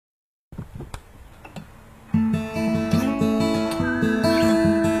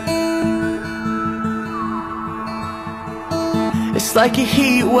It's like a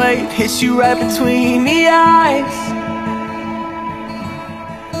heat wave hits you right between the eyes.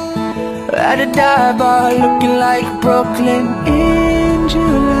 At a dive bar looking like Brooklyn in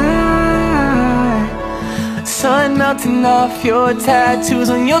July. Sun melting off your tattoos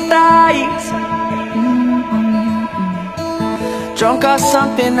on your thighs. Drunk off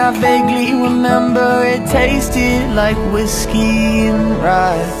something I vaguely remember. It tasted like whiskey and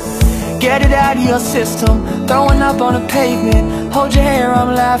rye. Get it out of your system, throwing up on the pavement. Hold your hair,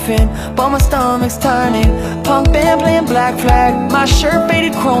 I'm laughing, but my stomach's turning. Punk band playing Black Flag, my shirt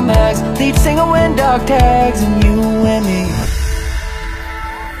faded chrome mags. Lead singer wearing dog tags, and you and me.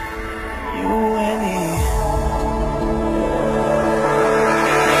 You and me.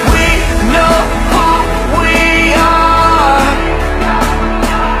 We know who we are,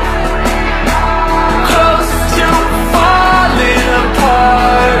 close to falling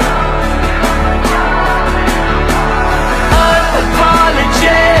apart.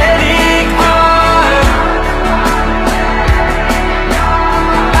 Unapologetic art,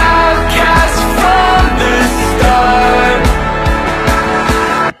 outcast from the start.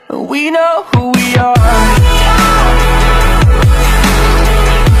 We know who we are.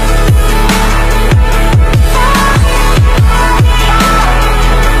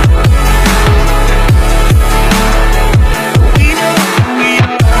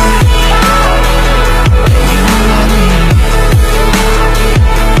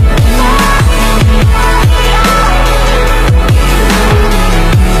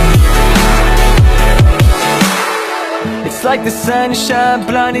 It's like the sunshine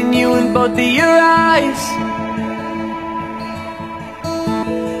blinding you in both of your eyes.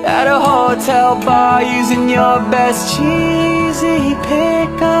 At a hotel bar using your best cheesy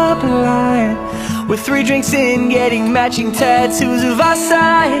pickup line. With 3 drinks in, getting matching tattoos of our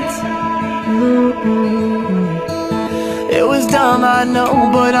sides. It was dumb, I know,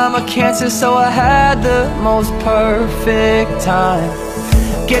 but I'm a Cancer, so I had the most perfect time.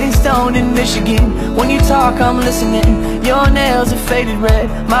 Getting stoned in Michigan, when you talk I'm listening. Your nails are faded red,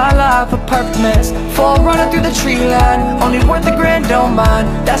 my life a perfect mess. Forerunner through the tree line, only worth $1,000, don't mind.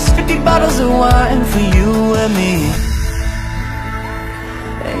 That's 50 bottles of wine for you and me.